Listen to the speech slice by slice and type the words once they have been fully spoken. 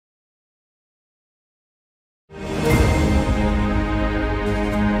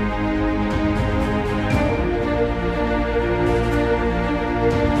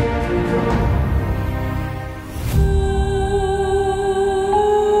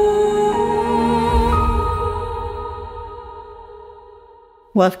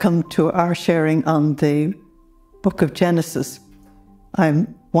Welcome to our sharing on the book of Genesis.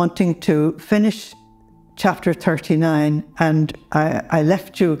 I'm wanting to finish chapter 39, and I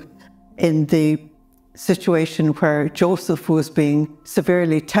left you in the situation where Joseph was being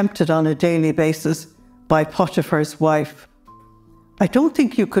severely tempted on a daily basis by Potiphar's wife. I don't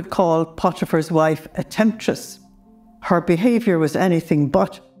think you could call Potiphar's wife a temptress. Her behaviour was anything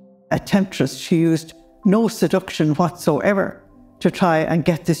but a temptress. She used no seduction whatsoever to try and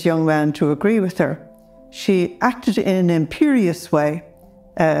get this young man to agree with her. She acted in an imperious way,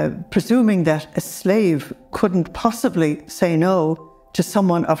 presuming that a slave couldn't possibly say no to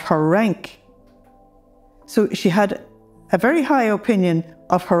someone of her rank. So she had a very high opinion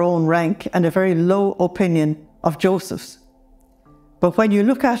of her own rank and a very low opinion of Joseph's. But when you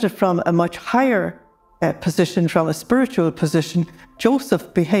look at it from a much higher position, from a spiritual position,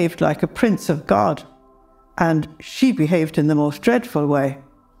 Joseph behaved like a prince of God, and she behaved in the most dreadful way.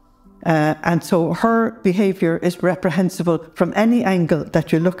 And so her behaviour is reprehensible from any angle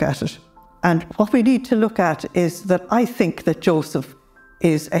that you look at it. And what we need to look at is that I think that Joseph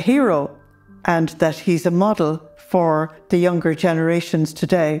is a hero and that he's a model for the younger generations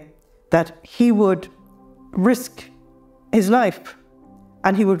today, that he would risk his life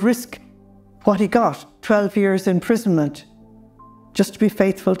and he would risk what he got, 12 years imprisonment, just to be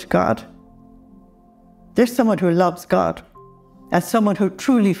faithful to God. There's someone who loves God and someone who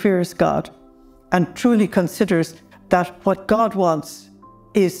truly fears God and truly considers that what God wants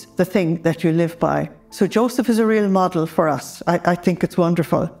is the thing that you live by. So Joseph is a real model for us. I think it's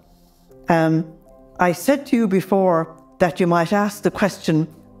wonderful. I said to you before that you might ask the question,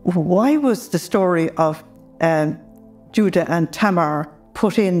 why was the story of Judah and Tamar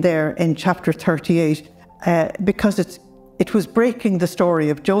put in there in chapter 38? Because it was breaking the story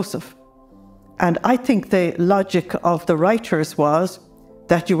of Joseph. And I think the logic of the writers was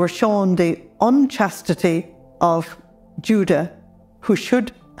that you were shown the unchastity of Judah, who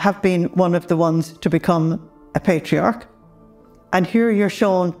should have been one of the ones to become a patriarch. And here you're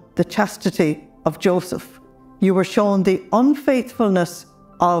shown the chastity of Joseph. You were shown the unfaithfulness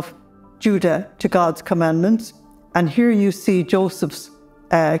of Judah to God's commandments. And here you see Joseph's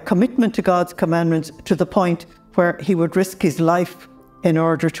commitment to God's commandments to the point where he would risk his life in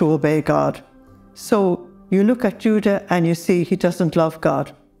order to obey God. So you look at Judah and you see he doesn't love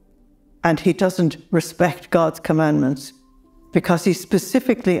God and he doesn't respect God's commandments because he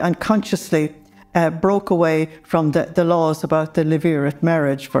specifically and consciously broke away from the laws about the Levirate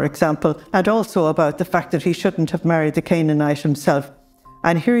marriage, for example, and also about the fact that he shouldn't have married the Canaanite himself.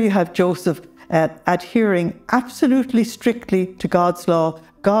 And here you have Joseph adhering absolutely strictly to God's law.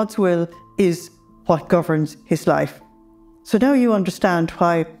 God's will is what governs his life. So now you understand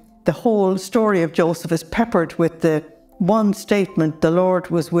why the whole story of Joseph is peppered with the one statement, the Lord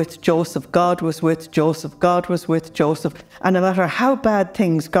was with Joseph, God was with Joseph, God was with Joseph. And no matter how bad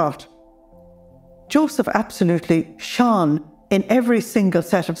things got, Joseph absolutely shone in every single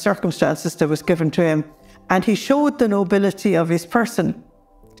set of circumstances that was given to him. And he showed the nobility of his person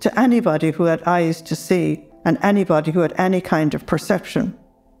to anybody who had eyes to see and anybody who had any kind of perception.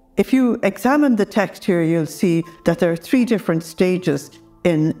 If you examine the text here, you'll see that there are three different stages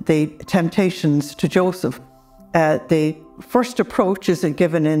in the temptations to Joseph. The first approach is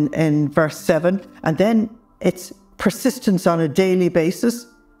given in verse 7, and then it's persistence on a daily basis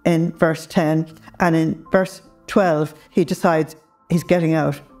in verse 10, and in verse 12 he decides he's getting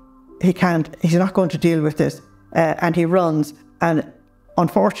out. He's not going to deal with this, and he runs, and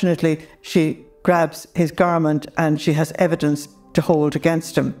unfortunately she grabs his garment and she has evidence to hold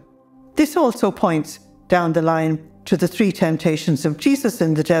against him. This also points down the line to the three temptations of Jesus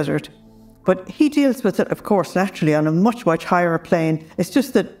in the desert. But he deals with it, of course, naturally on a much, much higher plane. It's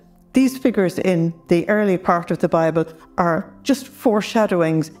just that these figures in the early part of the Bible are just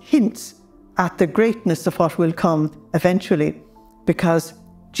foreshadowings, hints at the greatness of what will come eventually, because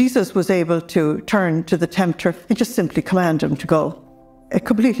Jesus was able to turn to the tempter and just simply command him to go. A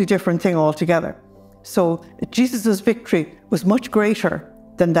completely different thing altogether. So Jesus' victory was much greater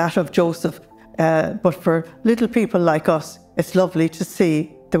than that of Joseph. But for little people like us, it's lovely to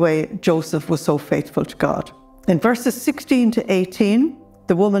see the way Joseph was so faithful to God. In verses 16 to 18,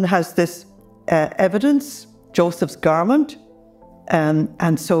 the woman has this evidence, Joseph's garment,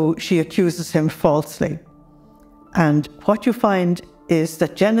 and so she accuses him falsely. And what you find is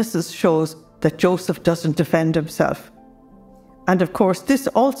that Genesis shows that Joseph doesn't defend himself. And of course, this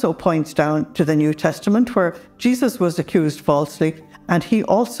also points down to the New Testament, where Jesus was accused falsely, and he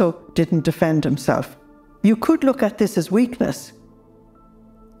also didn't defend himself. You could look at this as weakness,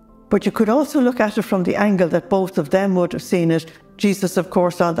 But you could also look at it from the angle that both of them would have seen it. Jesus, of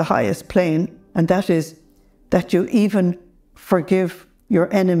course, on the highest plane, and that is that you even forgive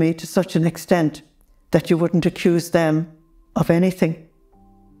your enemy to such an extent that you wouldn't accuse them of anything.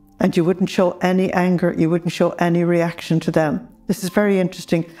 And you wouldn't show any anger, you wouldn't show any reaction to them. This is very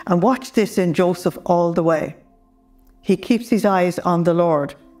interesting. And watch this in Joseph all the way. He keeps his eyes on the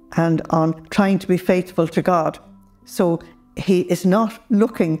Lord and on trying to be faithful to God. So he is not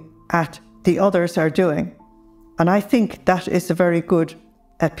looking at the others are doing. And I think that is a very good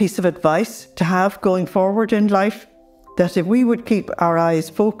piece of advice to have going forward in life, that if we would keep our eyes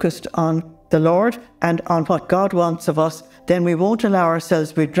focused on the Lord and on what God wants of us, then we won't allow ourselves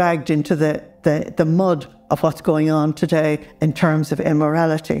to be dragged into the mud of what's going on today in terms of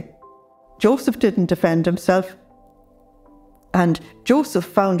immorality. Joseph didn't defend himself, and Joseph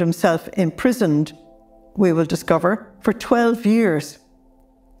found himself imprisoned, we will discover, for 12 years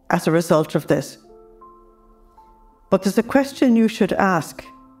as a result of this. But there's a question you should ask.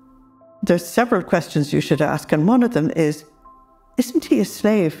 There's several questions you should ask, and one of them is, isn't he a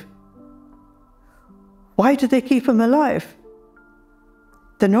slave? Why did they keep him alive?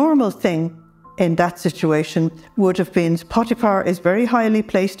 The normal thing in that situation would have been, Potiphar is very highly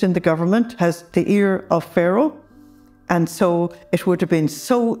placed in the government, has the ear of Pharaoh, and so it would have been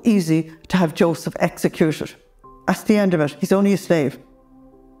so easy to have Joseph executed. That's the end of it. He's only a slave.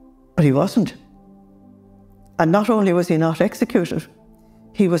 But he wasn't. And not only was he not executed,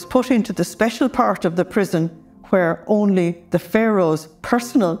 he was put into the special part of the prison where only the Pharaoh's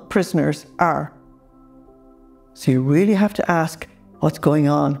personal prisoners are. So you really have to ask what's going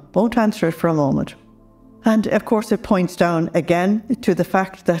on. Won't answer it for a moment. And of course it points down again to the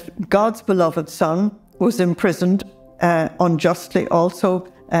fact that God's beloved son was imprisoned unjustly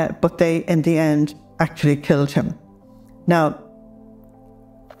also, but they in the end actually killed him. Now,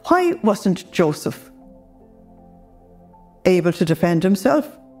 why wasn't Joseph able to defend himself?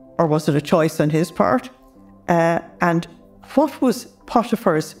 Or was it a choice on his part? And what was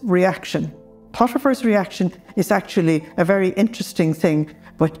Potiphar's reaction? Potiphar's reaction is actually a very interesting thing,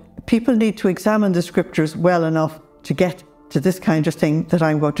 but people need to examine the scriptures well enough to get to this kind of thing that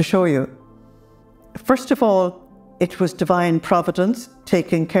I'm going to show you. First of all, it was divine providence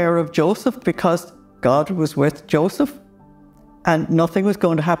taking care of Joseph because God was with Joseph, and nothing was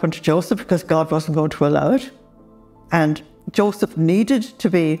going to happen to Joseph because God wasn't going to allow it. And Joseph needed to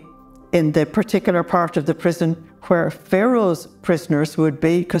be in the particular part of the prison where Pharaoh's prisoners would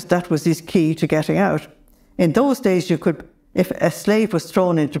be, because that was his key to getting out. In those days, you could, if a slave was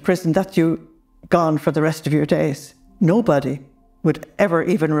thrown into prison, that's you gone for the rest of your days. Nobody would ever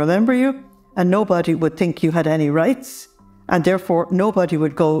even remember you, and nobody would think you had any rights, and therefore nobody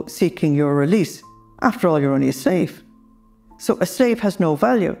would go seeking your release. After all, you're only a slave. So a slave has no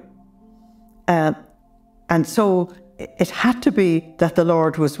value. And so it had to be that the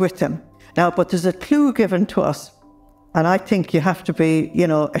Lord was with him. Now, but there's a clue given to us, and I think you have to be,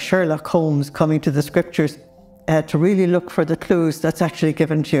 a Sherlock Holmes coming to the scriptures to really look for the clues that's actually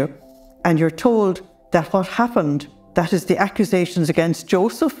given to you. And you're told that what happened, that is the accusations against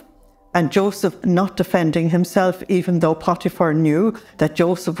Joseph, and Joseph not defending himself, even though Potiphar knew that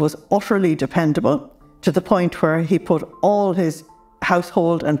Joseph was utterly dependable, to the point where he put all his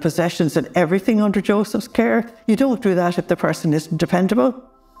household and possessions and everything under Joseph's care. You don't do that if the person isn't dependable.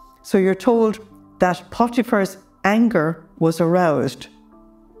 So you're told that Potiphar's anger was aroused,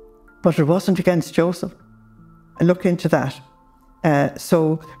 but it wasn't against Joseph. Look into that.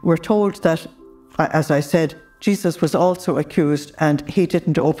 So we're told that, as I said, Jesus was also accused and he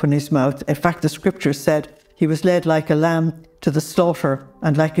didn't open his mouth. In fact, the scripture said he was led like a lamb to the slaughter,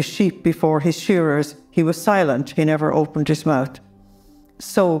 and like a sheep before his shearers, he was silent. He never opened his mouth.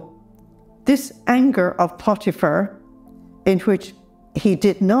 So this anger of Potiphar, in which he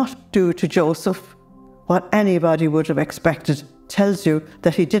did not do to Joseph what anybody would have expected, tells you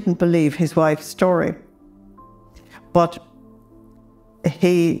that he didn't believe his wife's story. But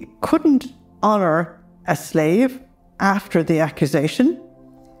he couldn't honor a slave after the accusation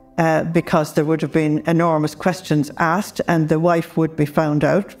because there would have been enormous questions asked and the wife would be found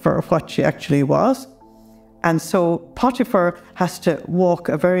out for what she actually was. And so Potiphar has to walk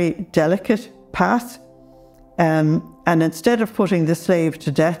a very delicate path. And instead of putting the slave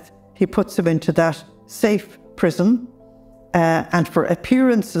to death, he puts him into that safe prison. And for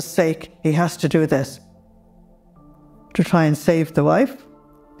appearance's sake, he has to do this, to try and save the wife,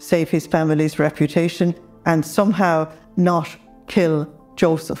 save his family's reputation, and somehow not kill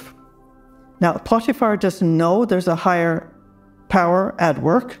Joseph. Now, Potiphar doesn't know there's a higher power at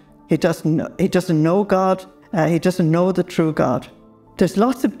work. He doesn't know God. He doesn't know the true God. there's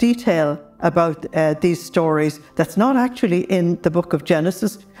lots of detail about these stories that's not actually in the book of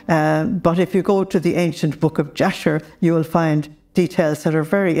Genesis, but if you go to the ancient book of Jasher, you will find details that are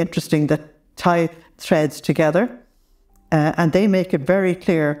very interesting that tie threads together. And they make it very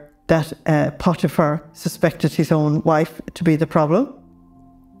clear that Potiphar suspected his own wife to be the problem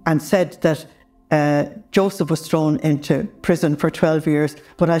and said that Joseph was thrown into prison for 12 years.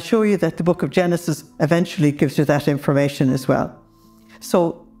 But I'll show you that the book of Genesis eventually gives you that information as well.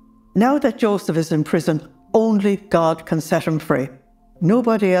 So now that Joseph is in prison, only God can set him free.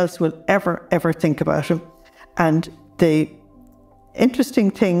 Nobody else will ever think about him. And the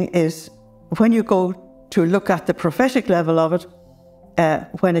interesting thing is, when you go to look at the prophetic level of it,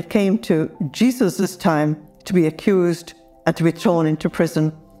 when it came to Jesus' time to be accused and to be thrown into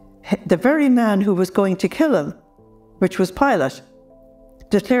prison, the very man who was going to kill him, which was Pilate,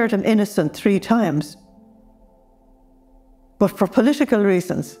 declared him innocent 3 times. But for political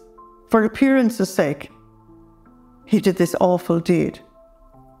reasons, for appearance's sake, he did this awful deed.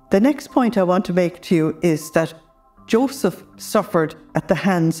 The next point I want to make to you is that Joseph suffered at the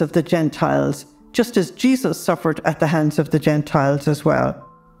hands of the Gentiles, just as Jesus suffered at the hands of the Gentiles as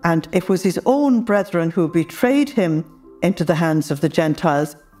well. And it was his own brethren who betrayed him into the hands of the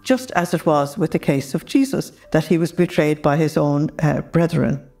Gentiles, just as it was with the case of Jesus, that he was betrayed by his own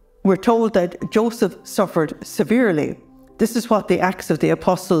brethren. We're told that Joseph suffered severely. This is what the Acts of the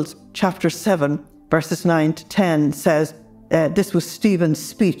Apostles, chapter 7, verses 9 to 10 says. This was Stephen's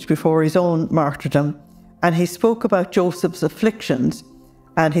speech before his own martyrdom. And he spoke about Joseph's afflictions.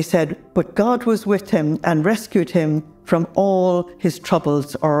 And he said, but God was with him and rescued him from all his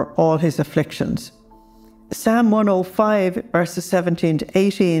troubles, or all his afflictions. Psalm 105, verses 17 to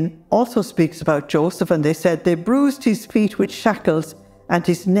 18 also speaks about Joseph, and they said, they bruised his feet with shackles and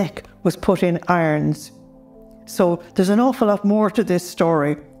his neck was put in irons. So there's an awful lot more to this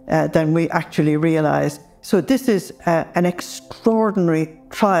story than we actually realize. So this is an extraordinary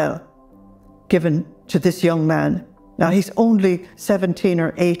trial given to this young man. Now, he's only 17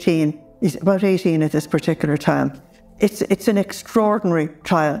 or 18. He's about 18 at this particular time. It's an extraordinary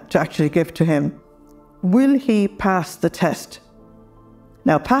trial to actually give to him. Will he pass the test?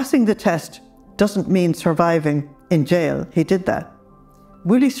 Now, passing the test doesn't mean surviving in jail. He did that.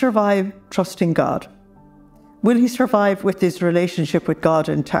 Will he survive trusting God? Will he survive with his relationship with God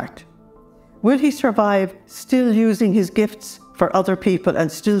intact? Will he survive still using his gifts for other people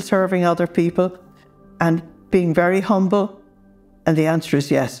and still serving other people and being very humble? And the answer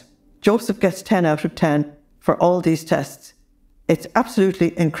is yes. Joseph gets 10 out of 10 for all these tests. It's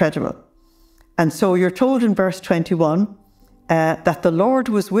absolutely incredible. And so you're told in verse 21 that the Lord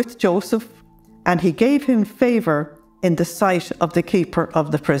was with Joseph and he gave him favor in the sight of the keeper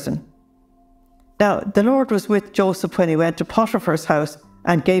of the prison. Now, the Lord was with Joseph when he went to Potiphar's house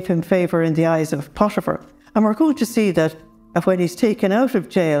and gave him favor in the eyes of Potiphar. And we're going to see that when he's taken out of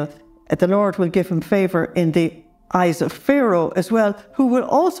jail, the Lord will give him favor in the eyes of Pharaoh as well, who will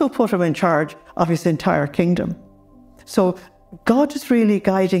also put him in charge of his entire kingdom. So God is really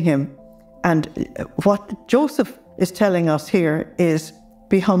guiding him. And what Joseph is telling us here is,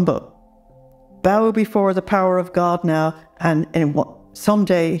 be humble. Bow before the power of God now, and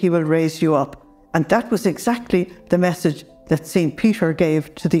someday he will raise you up. And that was exactly the message that St. Peter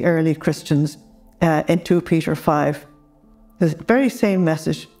gave to the early Christians in 2 Peter 5. The very same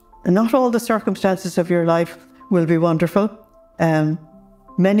message. Not all the circumstances of your life will be wonderful.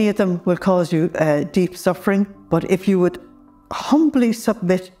 Many of them will cause you deep suffering. But if you would humbly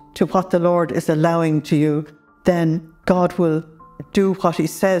submit to what the Lord is allowing to you, then God will do what he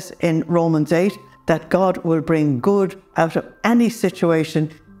says in Romans 8, that God will bring good out of any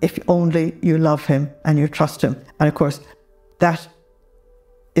situation if only you love him and you trust him. And of course, that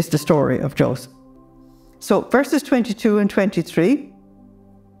is the story of Joseph. So verses 22 and 23,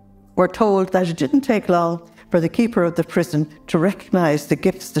 we're told that it didn't take long for the keeper of the prison to recognize the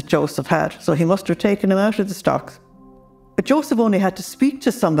gifts that Joseph had. So he must have taken him out of the stocks. But Joseph only had to speak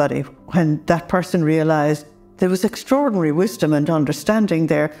to somebody when that person realized there was extraordinary wisdom and understanding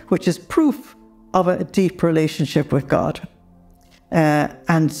there, which is proof of a deep relationship with God.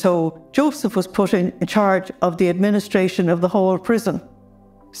 And so Joseph was put in charge of the administration of the whole prison.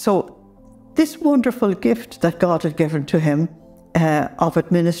 So this wonderful gift that God had given to him of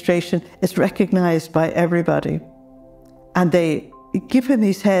administration is recognized by everybody. And they give him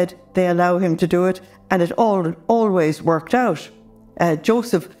his head, they allow him to do it, and it always worked out.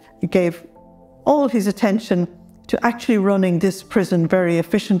 Joseph gave all his attention to actually running this prison very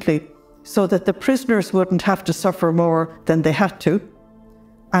efficiently, so that the prisoners wouldn't have to suffer more than they had to,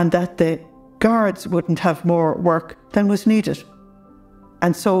 and that the guards wouldn't have more work than was needed.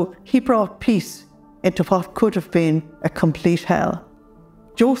 And so he brought peace into what could have been a complete hell.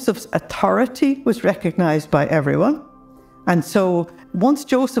 Joseph's authority was recognized by everyone. And so once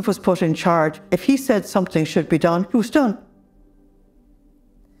Joseph was put in charge, if he said something should be done, it was done.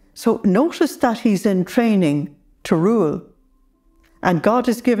 So notice that he's in training to rule. And God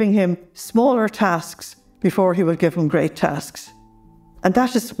is giving him smaller tasks before he will give him great tasks. And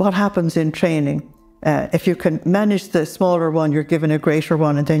that is what happens in training. If you can manage the smaller one, you're given a greater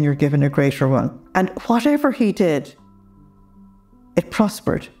one, and then you're given a greater one. And whatever he did, it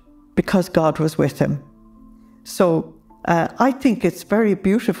prospered because God was with him. So I think it's very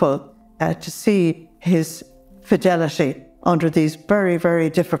beautiful to see his fidelity under these very, very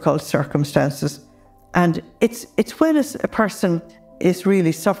difficult circumstances. And it's when a person is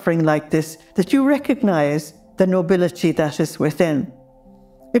really suffering like this that you recognize the nobility that is within.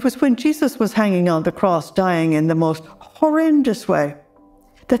 It was when Jesus was hanging on the cross, dying in the most horrendous way,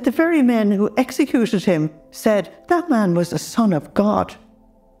 that the very men who executed him said, that man was a son of God.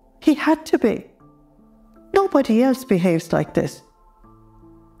 He had to be. Nobody else behaves like this.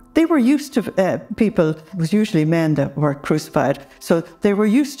 They were used to people, it was usually men that were crucified, so they were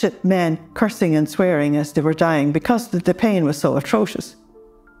used to men cursing and swearing as they were dying because the pain was so atrocious.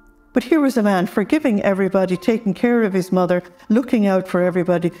 But here was a man forgiving everybody, taking care of his mother, looking out for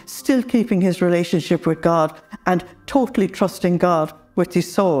everybody, still keeping his relationship with God and totally trusting God with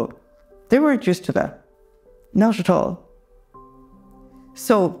his soul. They weren't used to that. Not at all.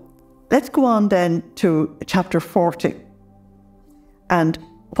 So let's go on then to chapter 40. And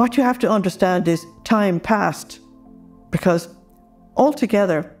what you have to understand is time passed, because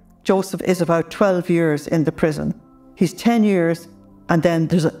altogether Joseph is about 12 years in the prison. He's 10 years, and then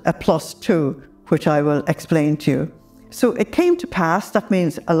there's a +2, which I will explain to you. So it came to pass, that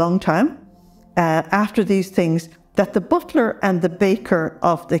means a long time, after these things, that the butler and the baker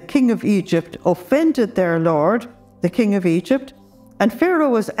of the king of Egypt offended their lord, the king of Egypt, and Pharaoh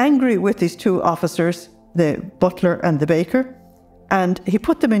was angry with his two officers, the butler and the baker, and he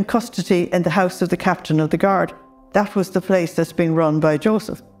put them in custody in the house of the captain of the guard. That was the place that's being run by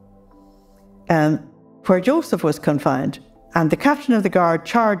Joseph, where Joseph was confined. And the captain of the guard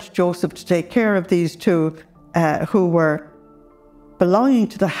charged Joseph to take care of these two who were belonging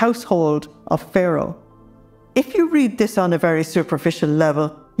to the household of Pharaoh. If you read this on a very superficial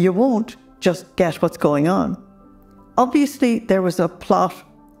level, you won't just get what's going on. Obviously, there was a plot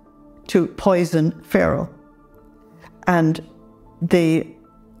to poison Pharaoh. And the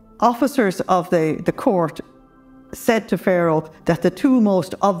officers of the court said to Pharaoh that the two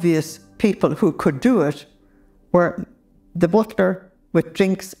most obvious people who could do it were the butler with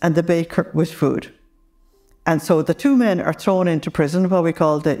drinks and the baker with food. And so the two men are thrown into prison, what we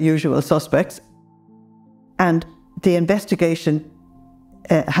call the usual suspects, and the investigation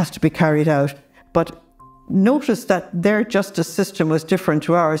has to be carried out. But notice that their justice system was different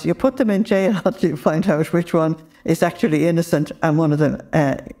to ours. You put them in jail until you find out which one is actually innocent and one of them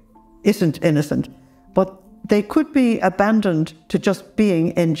isn't innocent. But they could be abandoned to just being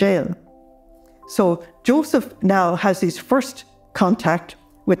in jail. So Joseph now has his first contact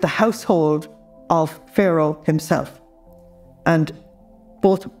with the household of Pharaoh himself. And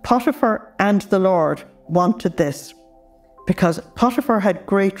both Potiphar and the Lord wanted this, because Potiphar had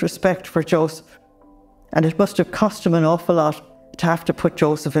great respect for Joseph, and it must have cost him an awful lot to have to put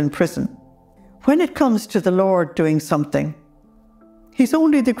Joseph in prison. When it comes to the Lord doing something, he's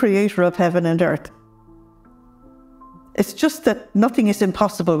only the creator of heaven and earth. It's just that nothing is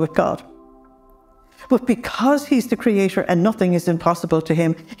impossible with God. But because he's the creator and nothing is impossible to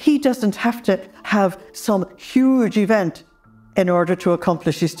him, he doesn't have to have some huge event in order to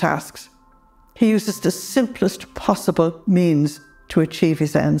accomplish his tasks. He uses the simplest possible means to achieve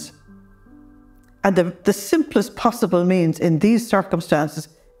his ends. And the simplest possible means in these circumstances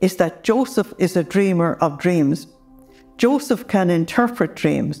is that Joseph is a dreamer of dreams. Joseph can interpret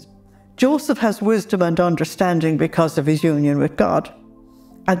dreams. Joseph has wisdom and understanding because of his union with God.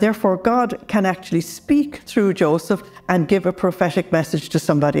 And therefore God can actually speak through Joseph and give a prophetic message to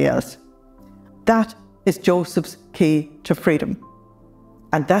somebody else. That is Joseph's key to freedom.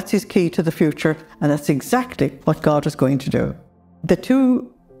 And that's his key to the future, and that's exactly what God is going to do. The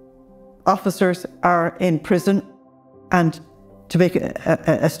two officers are in prison, and to make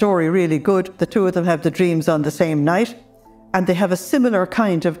a story really good, the two of them have the dreams on the same night, and they have a similar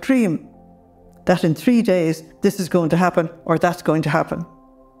kind of dream, that in 3 days this is going to happen or that's going to happen.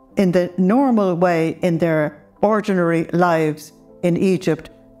 In the normal way, in their ordinary lives in Egypt,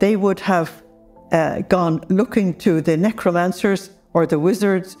 they would have gone looking to the necromancers or the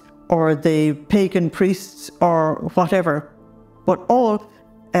wizards or the pagan priests or whatever but all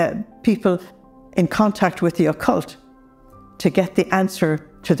people in contact with the occult to get the answer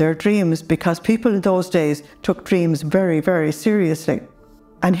to their dreams, because people in those days took dreams very, very seriously.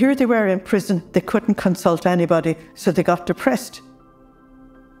 And here they were in prison, they couldn't consult anybody, so they got depressed.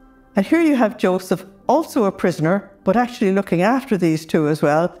 And here you have Joseph, also a prisoner, but actually looking after these two as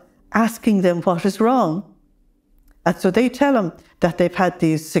well, asking them what is wrong. And so they tell him that they've had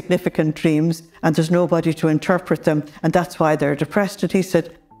these significant dreams and there's nobody to interpret them, and that's why they're depressed. And he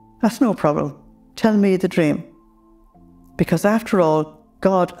said, that's no problem. Tell me the dream. Because after all,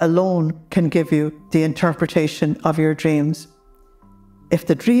 God alone can give you the interpretation of your dreams. If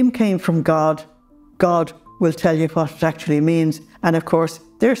the dream came from God, God will tell you what it actually means. And of course,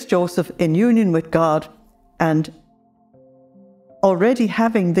 there's Joseph in union with God and already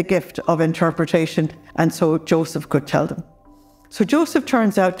having the gift of interpretation, and so Joseph could tell them. So Joseph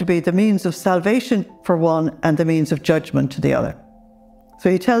turns out to be the means of salvation for one and the means of judgment to the other.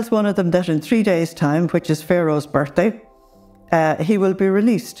 So he tells one of them that in 3 days' time, which is Pharaoh's birthday, he will be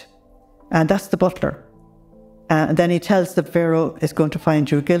released, and that's the butler. And then he tells the Pharaoh is going to find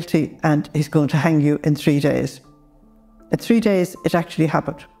you guilty and he's going to hang you in 3 days. In 3 days, it actually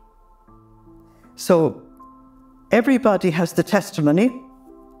happened. So everybody has the testimony.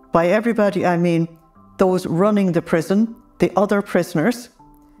 By everybody, I mean those running the prison, the other prisoners,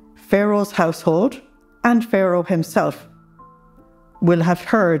 Pharaoh's household, and Pharaoh himself will have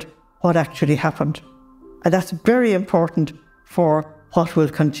heard what actually happened. And that's very important for what will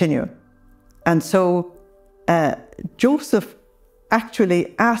continue. And so Joseph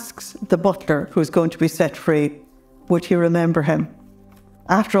actually asks the butler who is going to be set free, would he remember him?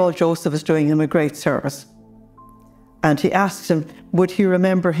 After all, Joseph is doing him a great service. And he asks him, would he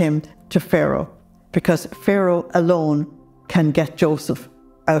remember him to Pharaoh? Because Pharaoh alone can get Joseph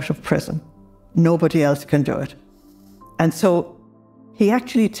out of prison. Nobody else can do it. And so he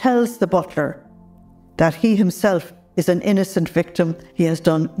actually tells the butler that he himself is an innocent victim. He has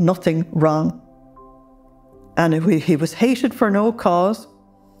done nothing wrong. And he was hated for no cause,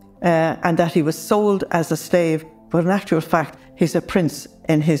 and that he was sold as a slave. But in actual fact, he's a prince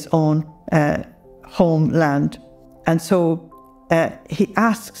in his own homeland. And so he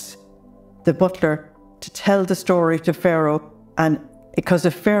asks the butler to tell the story to Pharaoh, and because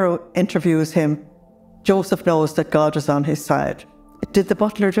if Pharaoh interviews him, Joseph knows that God is on his side. Did the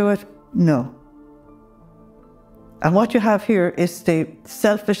butler do it? No. And what you have here is the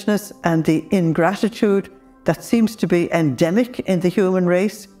selfishness and the ingratitude that seems to be endemic in the human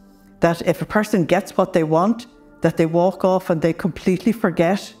race, that if a person gets what they want, that they walk off and they completely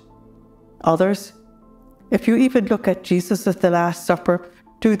forget others. If you even look at Jesus at the Last Supper,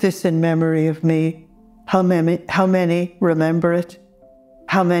 do this in memory of me. How many remember it?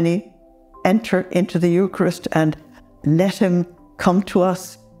 How many enter into the Eucharist and let him come to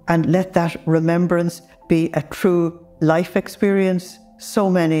us and let that remembrance be a true life experience? So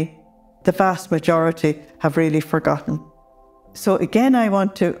many, the vast majority, have really forgotten. So again, I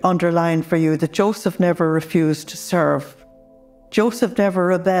want to underline for you that Joseph never refused to serve. Joseph never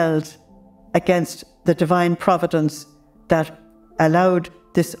rebelled against the divine providence that allowed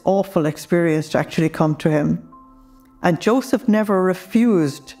this awful experience to actually come to him. And Joseph never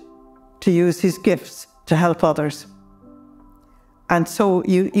refused to use his gifts to help others. And so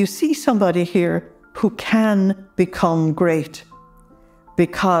you see somebody here who can become great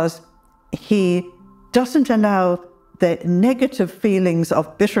because he doesn't allow the negative feelings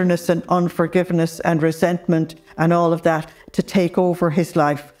of bitterness and unforgiveness and resentment and all of that to take over his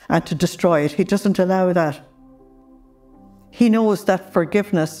life and to destroy it. He doesn't allow that. He knows that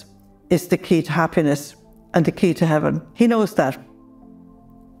forgiveness is the key to happiness and the key to heaven. He knows that.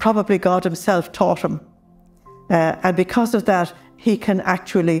 Probably God himself taught him. And because of that, he can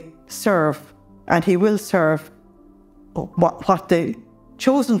actually serve, and he will serve what the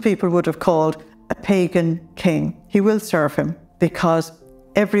chosen people would have called a pagan king. He will serve him because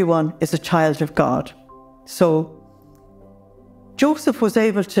everyone is a child of God. So Joseph was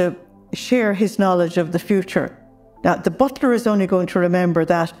able to share his knowledge of the future. Now, the butler is only going to remember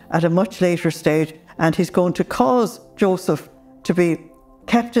that at a much later stage, and he's going to cause Joseph to be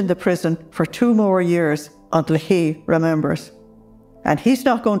kept in the prison for 2 more years until he remembers. And he's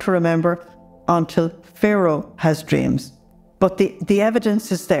not going to remember until Pharaoh has dreams. But the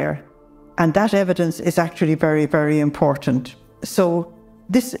evidence is there, and that evidence is actually very, very important. So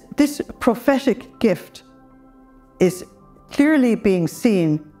this prophetic gift is clearly being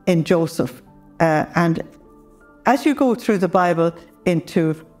seen in Joseph. And as you go through the Bible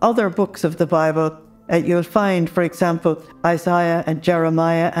into other books of the Bible, you'll find, for example, Isaiah and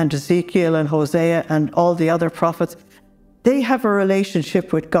Jeremiah and Ezekiel and Hosea and all the other prophets, they have a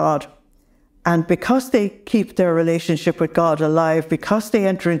relationship with God. And because they keep their relationship with God alive, because they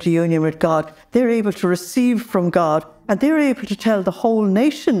enter into union with God, they're able to receive from God, and they're able to tell the whole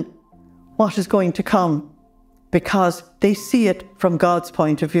nation what is going to come, because they see it from God's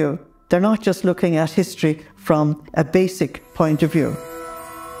point of view. They're not just looking at history from a basic point of view.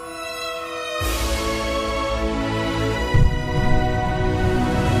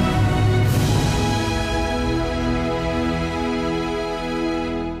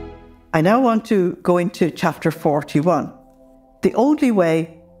 I now want to go into chapter 41. The only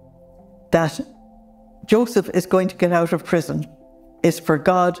way that Joseph is going to get out of prison is for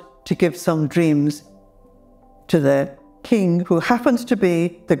God to give some dreams to the king, who happens to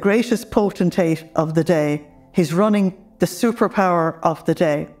be the greatest potentate of the day. He's running the superpower of the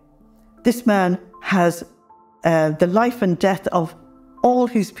day. This man has the life and death of all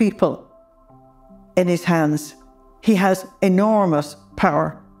his people in his hands. He has enormous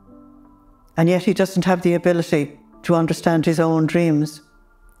power. And yet he doesn't have the ability to understand his own dreams.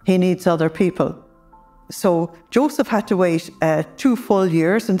 He needs other people. So Joseph had to wait 2 full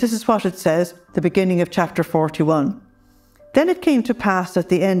years, and this is what it says, the beginning of chapter 41. Then it came to pass at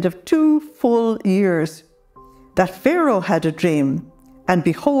the end of 2 full years that Pharaoh had a dream, and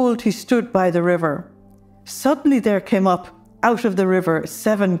behold, he stood by the river. Suddenly there came up out of the river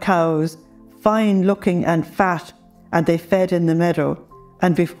 7 cows, fine looking and fat, and they fed in the meadow.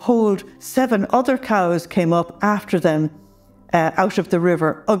 And behold, 7 other cows came up after them out of the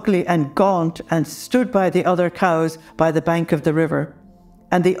river, ugly and gaunt, and stood by the other cows by the bank of the river.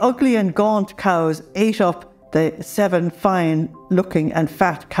 And the ugly and gaunt cows ate up the 7 fine looking and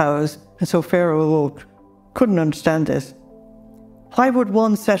fat cows. And so Pharaoh awoke. Couldn't understand this. Why would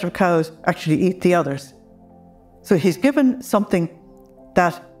one set of cows actually eat the others? So he's given something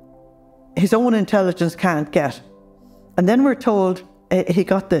that his own intelligence can't get. And then we're told he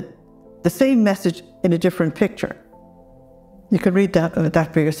got the same message in a different picture. You can read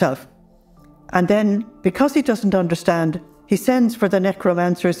that for yourself. And then, because he doesn't understand, he sends for the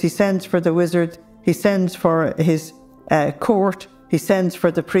necromancers, he sends for the wizards, he sends for his court, he sends for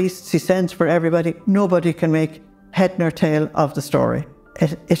the priests, he sends for everybody. Nobody can make head nor tail of the story.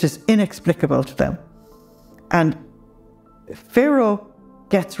 It is inexplicable to them. And Pharaoh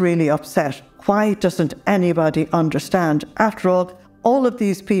gets really upset. Why doesn't anybody understand? After all of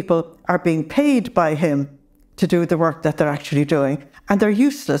these people are being paid by him to do the work that they're actually doing, and they're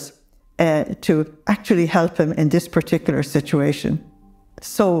useless to actually help him in this particular situation.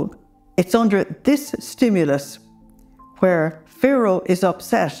 So it's under this stimulus where Pharaoh is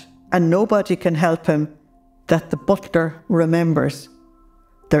upset and nobody can help him that the butler remembers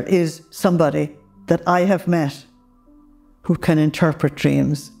there is somebody that I have met who can interpret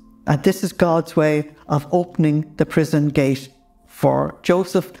dreams. And this is God's way of opening the prison gate for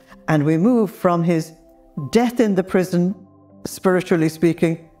Joseph, and we move from his death in the prison, spiritually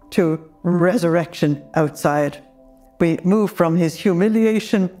speaking, to resurrection outside. We move from his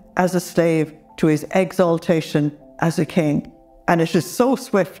humiliation as a slave to his exaltation as a king. And it is so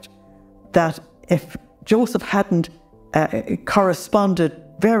swift that if Joseph hadn't corresponded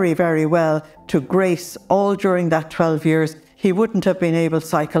very, very well to grace all during that 12 years, he wouldn't have been able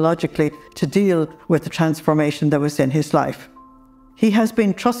psychologically to deal with the transformation that was in his life. He has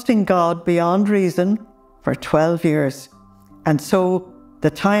been trusting God beyond reason for 12 years. And so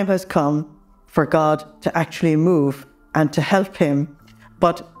the time has come for God to actually move and to help him.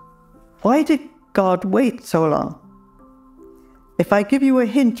 But why did God wait so long? If I give you a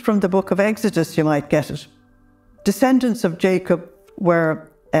hint from the book of Exodus, you might get it. Descendants of Jacob were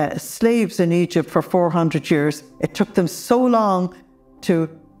slaves in Egypt for 400 years. It took them so long to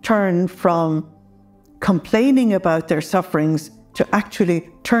turn from complaining about their sufferings to actually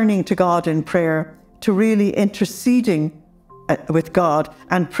turning to God in prayer, to really interceding with God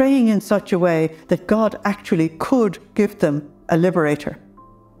and praying in such a way that God actually could give them a liberator.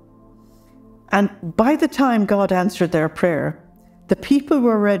 And by the time God answered their prayer, the people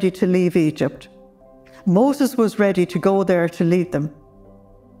were ready to leave Egypt. Moses was ready to go there to lead them.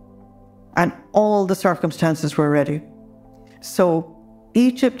 And all the circumstances were ready. So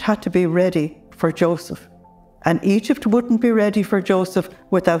Egypt had to be ready for Joseph. And Egypt wouldn't be ready for Joseph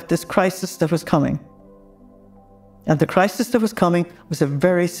without this crisis that was coming. And the crisis that was coming was a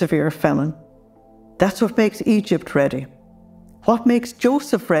very severe famine. That's what makes Egypt ready. What makes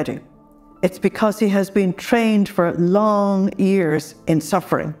Joseph ready? It's because he has been trained for long years in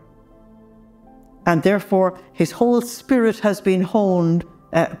suffering. And therefore, his whole spirit has been honed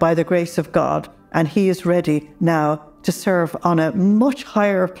by the grace of God. And he is ready now to serve on a much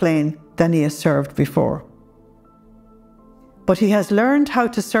higher plane than he has served before. but he has learned how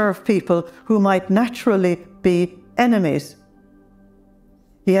to serve people who might naturally be enemies.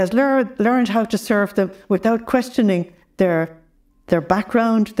 He has learned how to serve them without questioning their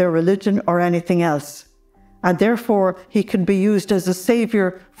background, their religion, or anything else. And therefore, he can be used as a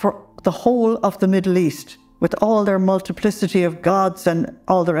savior for the whole of the Middle East, with all their multiplicity of gods and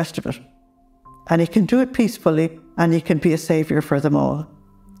all the rest of it. And he can do it peacefully, and he can be a savior for them all.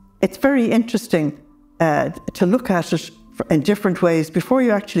 It's very interesting to look at it in different ways before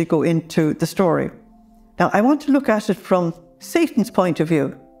you actually go into the story. Now, I want to look at it from Satan's point of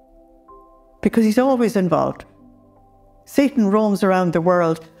view, because he's always involved. Satan roams around the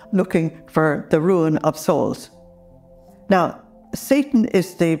world looking for the ruin of souls. Now, Satan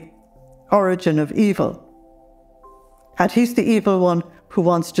is the origin of evil, and he's the evil one who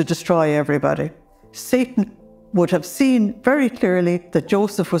wants to destroy everybody. Satan would have seen very clearly that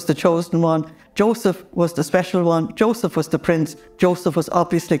Joseph was the chosen one, Joseph was the special one, Joseph was the prince, Joseph was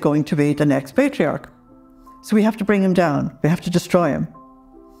obviously going to be the next patriarch. So we have to bring him down, we have to destroy him.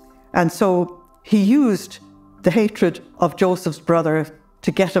 And so he used the hatred of Joseph's brother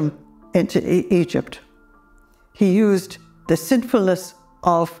to get him into Egypt. He used the sinfulness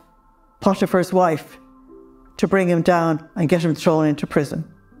of Potiphar's wife to bring him down and get him thrown into prison.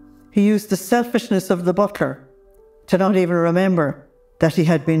 He used the selfishness of the butler to not even remember that he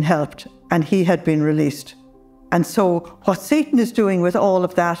had been helped and he had been released. And so what Satan is doing with all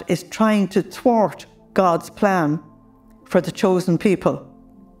of that is trying to thwart God's plan for the chosen people.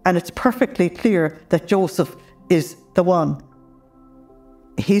 And it's perfectly clear that Joseph is the one.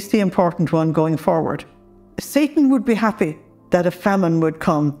 He's the important one going forward. Satan would be happy that a famine would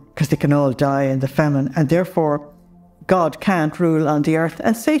come, because they can all die in the famine, and therefore God can't rule on the earth,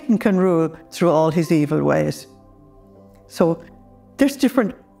 and Satan can rule through all his evil ways. So there's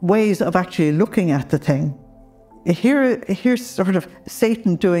different ways of actually looking at the thing. Here's sort of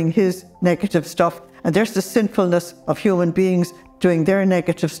Satan doing his negative stuff, and there's the sinfulness of human beings doing their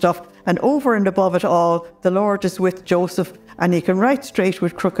negative stuff. And over and above it all, the Lord is with Joseph, and he can write straight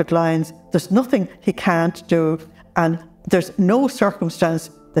with crooked lines. There's nothing he can't do, and there's no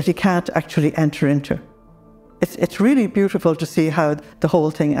circumstance that he can't actually enter into. It's really beautiful to see how the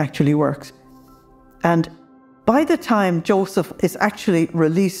whole thing actually works. And by the time Joseph is actually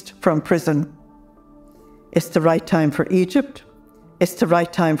released from prison, it's the right time for Egypt, it's the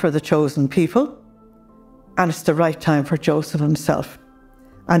right time for the chosen people, and it's the right time for Joseph himself.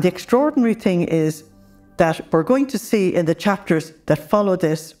 And the extraordinary thing is that we're going to see in the chapters that follow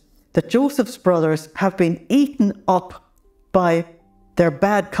this, that Joseph's brothers have been eaten up by their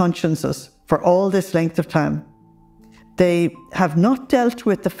bad consciences for all this length of time. They have not dealt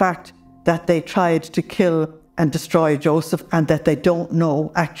with the fact that they tried to kill and destroy Joseph, and that they don't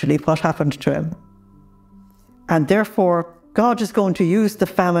know actually what happened to him. And therefore, God is going to use the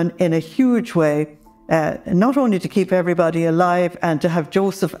famine in a huge way, not only to keep everybody alive and to have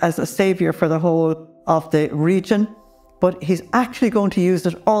Joseph as a savior for the whole of the region, but he's actually going to use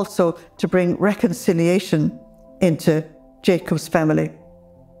it also to bring reconciliation into Jacob's family,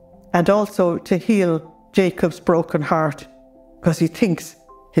 and also to heal Jacob's broken heart, because he thinks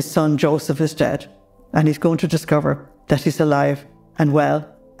his son Joseph is dead, and he's going to discover that he's alive and well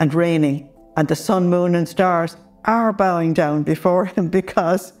and reigning, and the sun, moon and stars are bowing down before him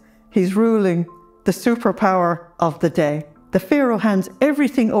because he's ruling the superpower of the day. The Pharaoh hands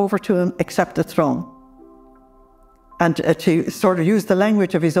everything over to him except the throne. And to sort of use the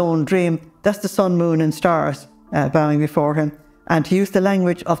language of his own dream, that's the sun, moon and stars bowing before him. And to use the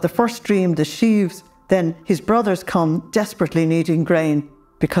language of the first dream, the sheaves, then his brothers come desperately needing grain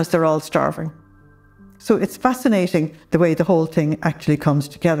because they're all starving. So it's fascinating the way the whole thing actually comes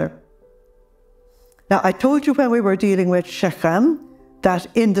together. Now, I told you when we were dealing with Shechem that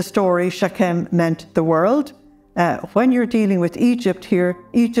in the story Shechem meant the world. When you're dealing with Egypt here,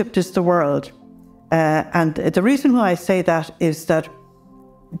 Egypt is the world. And the reason why I say that is that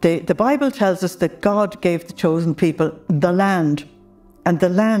the Bible tells us that God gave the chosen people the land. And the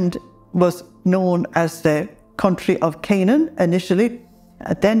land was known as the country of Canaan initially.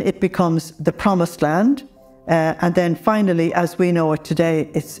 Then it becomes the promised land. And then finally, as we know it today,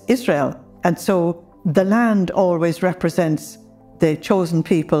 it's Israel. And so the land always represents the chosen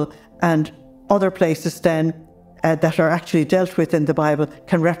people, and other places then that are actually dealt with in the Bible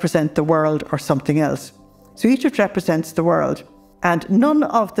can represent the world or something else. So Egypt represents the world. And none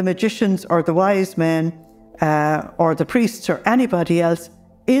of the magicians or the wise men or the priests or anybody else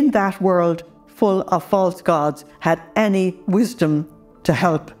in that world full of false gods had any wisdom to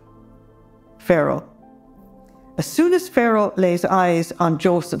help Pharaoh. As soon as Pharaoh lays eyes on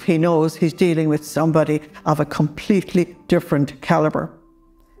Joseph, he knows he's dealing with somebody of a completely different caliber.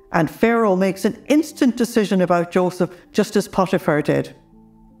 And Pharaoh makes an instant decision about Joseph, just as Potiphar did.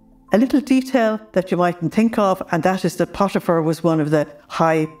 A little detail that you mightn't think of, and that is that Potiphar was one of the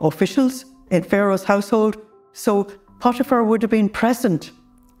high officials in Pharaoh's household. So Potiphar would have been present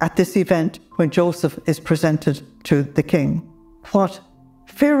at this event when Joseph is presented to the king. What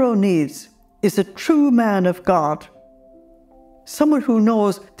Pharaoh needs is a true man of God, someone who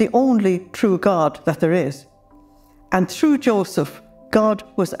knows the only true God that there is. And through Joseph, God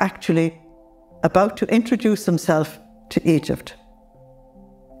was actually about to introduce himself to Egypt.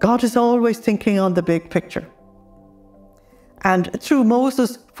 God is always thinking on the big picture. And through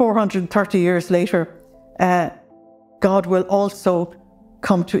Moses, 430 years later, God will also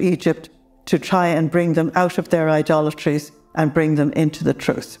come to Egypt to try and bring them out of their idolatries and bring them into the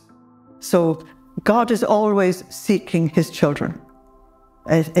truth. So God is always seeking his children.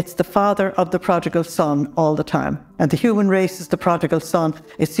 It's the father of the prodigal son all the time. And the human race is the prodigal son.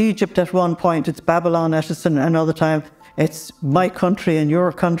 It's Egypt at one point, it's Babylon at another time. It's my country and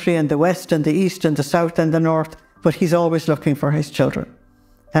your country and the west and the east and the south and the north. But he's always looking for his children.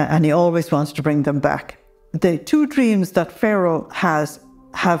 And he always wants to bring them back. The two dreams that Pharaoh has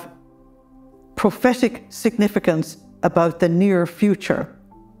have prophetic significance about the near future.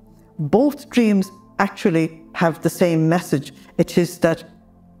 Both dreams actually have the same message. It is that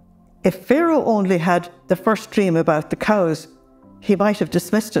if Pharaoh only had the first dream about the cows, he might have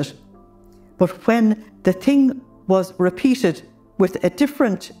dismissed it. But when the thing was repeated with a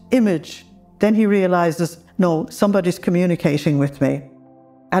different image, then he realizes, no, somebody's communicating with me.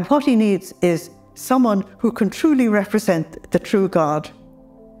 And what he needs is someone who can truly represent the true God,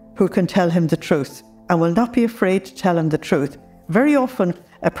 who can tell him the truth and will not be afraid to tell him the truth. Very often,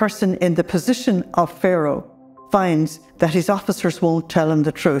 a person in the position of Pharaoh finds that his officers won't tell him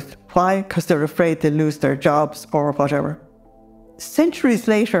the truth. Why? Because they're afraid they'll lose their jobs or whatever. Centuries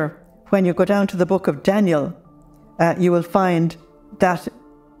later, when you go down to the book of Daniel, you will find that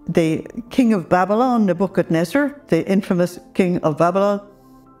the king of Babylon, Nebuchadnezzar, the infamous king of Babylon,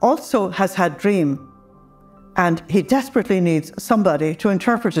 also has had dream. And he desperately needs somebody to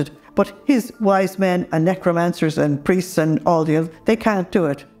interpret it. But his wise men and necromancers and priests and all the others, they can't do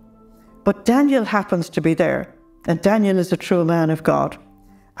it. But Daniel happens to be there. And Daniel is a true man of God.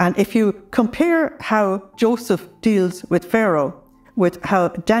 And if you compare how Joseph deals with Pharaoh with how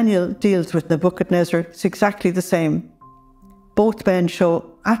Daniel deals with Nebuchadnezzar, it's exactly the same. Both men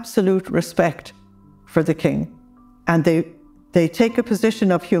show absolute respect for the king. And they take a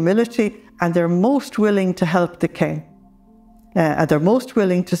position of humility, and they're most willing to help the king. And they're most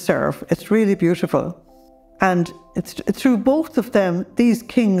willing to serve. It's really beautiful. And it's through both of them, these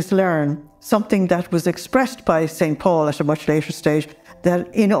kings learn something that was expressed by St. Paul at a much later stage,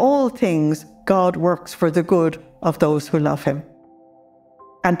 that in all things, God works for the good of those who love him.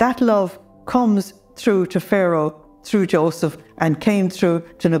 And that love comes through to Pharaoh, through Joseph, and came through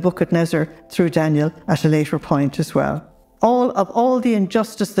to Nebuchadnezzar, through Daniel at a later point as well. All the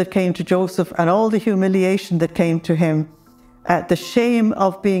injustice that came to Joseph and all the humiliation that came to him, the shame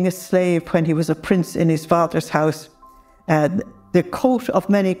of being a slave when he was a prince in his father's house, the coat of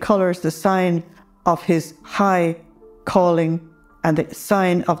many colours, the sign of his high calling and the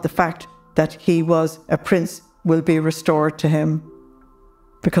sign of the fact that he was a prince will be restored to him.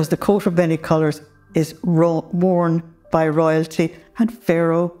 Because the coat of many colours is worn by royalty, and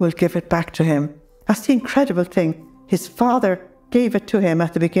Pharaoh will give it back to him. That's the incredible thing. His father gave it to him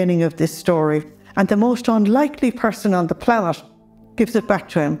at the beginning of this story, and the most unlikely person on the planet gives it back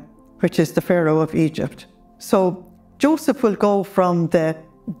to him, which is the Pharaoh of Egypt. So Joseph will go from the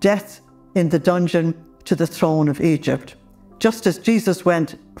death in the dungeon to the throne of Egypt, just as Jesus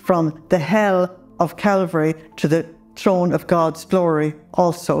went from the hell of Calvary to the throne of God's glory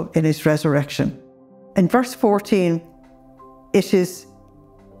also in his resurrection. In verse 14, it is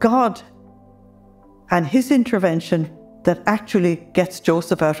God and his intervention that actually gets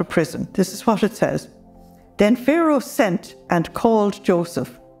Joseph out of prison. This is what it says. Then Pharaoh sent and called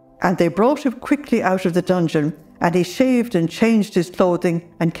Joseph, and they brought him quickly out of the dungeon, and he shaved and changed his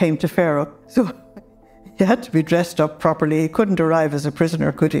clothing and came to Pharaoh. So he had to be dressed up properly. He couldn't arrive as a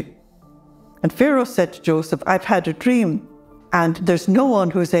prisoner, could he? And Pharaoh said to Joseph, I've had a dream, and there's no one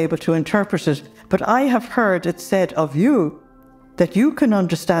who is able to interpret it, but I have heard it said of you that you can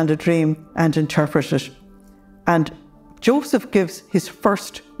understand a dream and interpret it. And Joseph gives his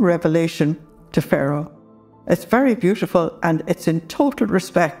first revelation to Pharaoh. It's very beautiful, and it's in total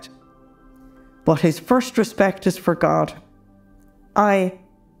respect. But his first respect is for God. I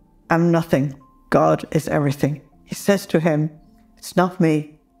am nothing. God is everything. he says to him, "It's not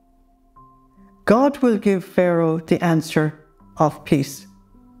me." God will give Pharaoh the answer of peace.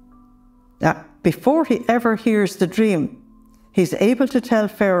 Now, before he ever hears the dream, he's able to tell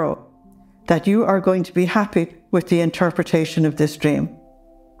Pharaoh that you are going to be happy with the interpretation of this dream.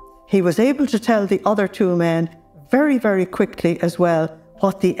 He was able to tell the other two men very, very quickly as well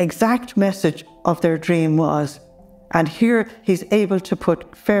what the exact message of their dream was. And here he's able to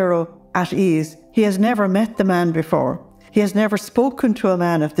put Pharaoh at ease. He has never met the man before. He has never spoken to a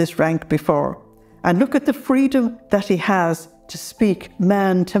man of this rank before. And look at the freedom that he has to speak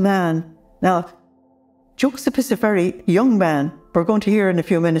man to man. Now, Joseph is a very young man. We're going to hear in a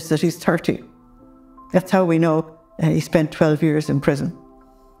few minutes that he's 30. That's how we know he spent 12 years in prison,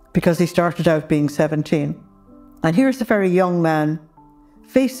 because he started out being 17. And here's a very young man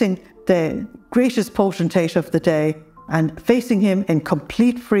facing the greatest potentate of the day and facing him in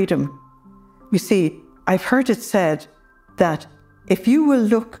complete freedom. You see, I've heard it said that if you will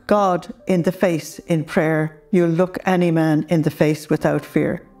look God in the face in prayer, you'll look any man in the face without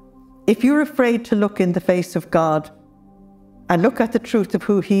fear. If you're afraid to look in the face of God and look at the truth of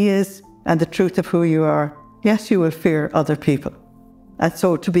who He is and the truth of who you are, yes, you will fear other people. And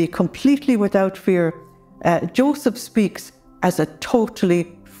so to be completely without fear, Joseph speaks as a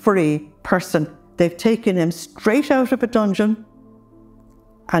totally free person. They've taken him straight out of a dungeon,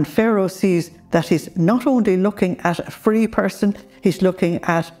 and Pharaoh sees that he's not only looking at a free person, he's looking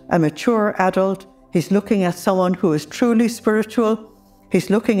at a mature adult, he's looking at someone who is truly spiritual, he's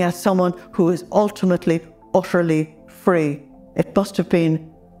looking at someone who is ultimately, utterly free. It must have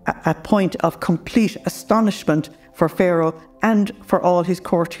been a point of complete astonishment for Pharaoh and for all his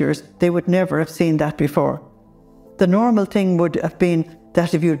courtiers. They would never have seen that before. The normal thing would have been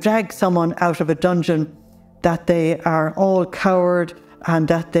that if you drag someone out of a dungeon, that they are all coward and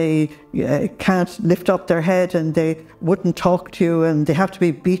that they can't lift up their head and they wouldn't talk to you and they have to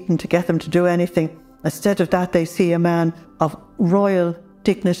be beaten to get them to do anything. Instead of that, they see a man of royal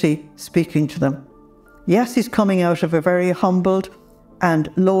dignity speaking to them. Yes, he's coming out of a very humbled and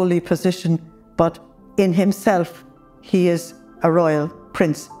lowly position, but in himself, he is a royal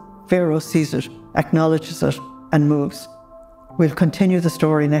prince. Pharaoh sees it, acknowledges it, and moves. We'll continue the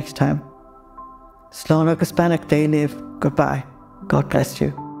story next time. Slán agus beannacht déilíomh. Goodbye. God bless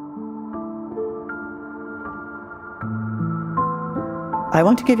you. I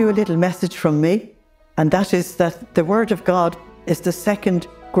want to give you a little message from me, and that is that the Word of God is the second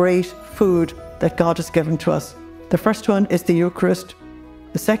great food that God has given to us. The first one is the Eucharist.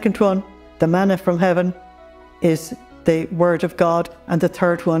 The second one, the manna from heaven, is the Word of God, and the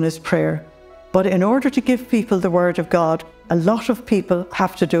third one is prayer. But in order to give people the Word of God, a lot of people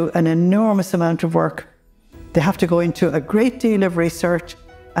have to do an enormous amount of work. They have to go into a great deal of research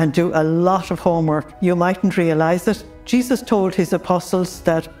and do a lot of homework. You mightn't realise it. Jesus told his apostles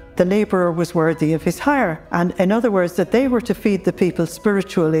that the labourer was worthy of his hire, and in other words, that they were to feed the people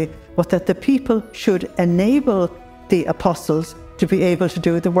spiritually, but that the people should enable the apostles to be able to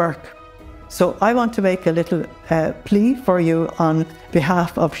do the work. So I want to make a little plea for you on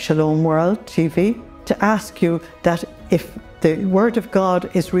behalf of Shalom World TV to ask you that if the Word of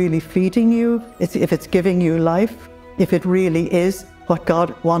God is really feeding you, if it's giving you life, if it really is what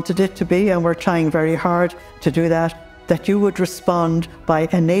God wanted it to be, and we're trying very hard to do that, that you would respond by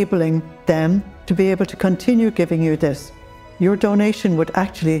enabling them to be able to continue giving you this. Your donation would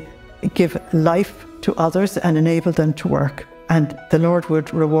actually give life to others and enable them to work. And the Lord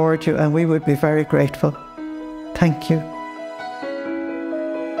would reward you, and we would be very grateful. Thank you.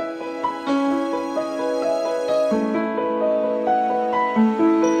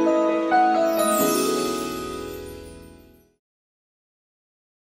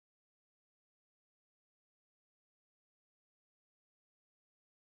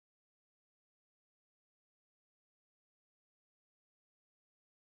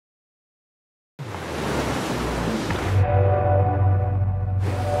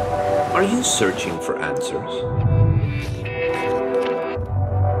 Are you searching for answers?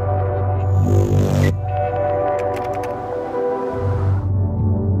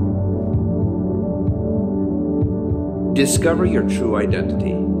 Discover your true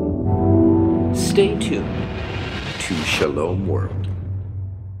identity. Stay tuned to Shalom World.